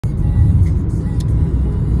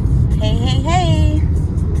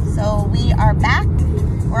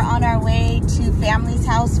family's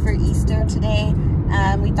house for Easter today.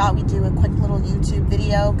 We thought we'd do a quick little YouTube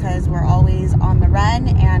video because we're always on the run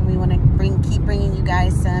and we want to keep bringing you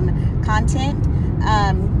guys some content.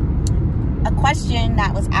 A question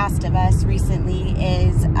that was asked of us recently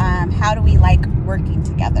is how do we like working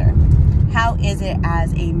together? How is it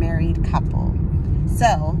as a married couple?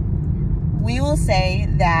 So we will say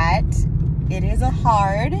that it is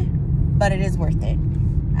hard, but it is worth it.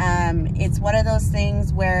 It's one of those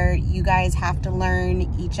things where you guys have to learn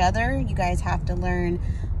each other. You guys have to learn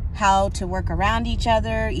how to work around each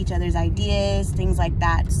other's ideas, things like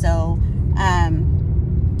that. So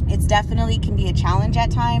it's definitely can be a challenge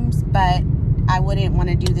at times, but I wouldn't want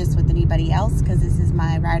to do this with anybody else because this is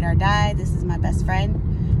my ride or die. This is my best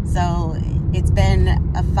friend. So it's been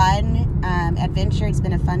a fun adventure. It's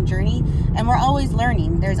been a fun journey, and we're always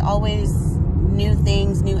learning. There's always new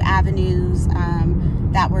things, new avenues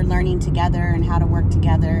that we're learning together and how to work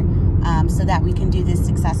together so that we can do this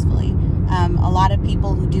successfully. A lot of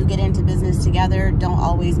people who do get into business together don't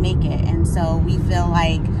always make it, and so we feel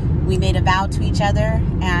like we made a vow to each other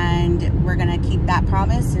and we're gonna keep that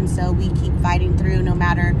promise, and so we keep fighting through no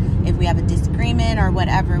matter if we have a disagreement or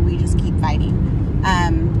whatever. We just keep fighting.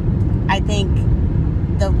 I think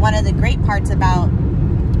one of the great parts about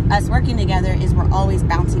us working together is we're always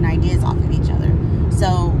bouncing ideas off of each other.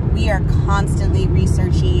 So we are constantly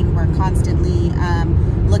researching, we're constantly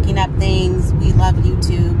looking up things. We love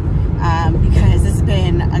YouTube because it's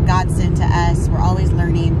been a godsend to us. We're always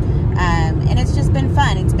learning, and it's just been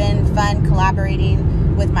fun. It's been fun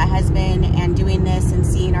collaborating with my husband and doing this and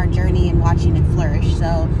seeing our journey and watching it flourish.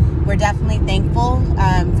 So we're definitely thankful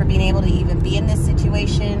for being able to even be in this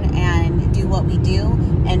situation and do what we do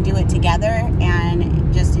and do it together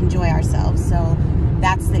and just enjoy ourselves. So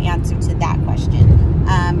that's the answer to that question.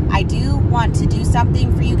 I do want to do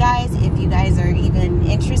something for you guys if you guys are even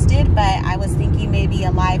interested, but I was thinking maybe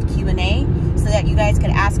a live Q&A so that you guys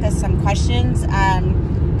could ask us some questions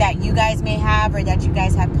that you guys may have or that you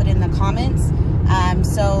guys have put in the comments.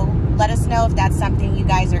 So let us know if that's something you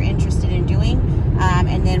guys are interested in doing,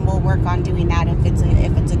 and then we'll work on doing that if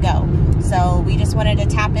it's a go. So we just wanted to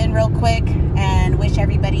tap in real quick and wish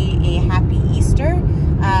everybody a happy Easter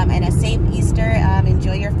and a safe Easter.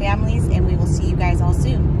 Enjoy your families, and we will see you guys all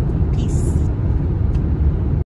soon.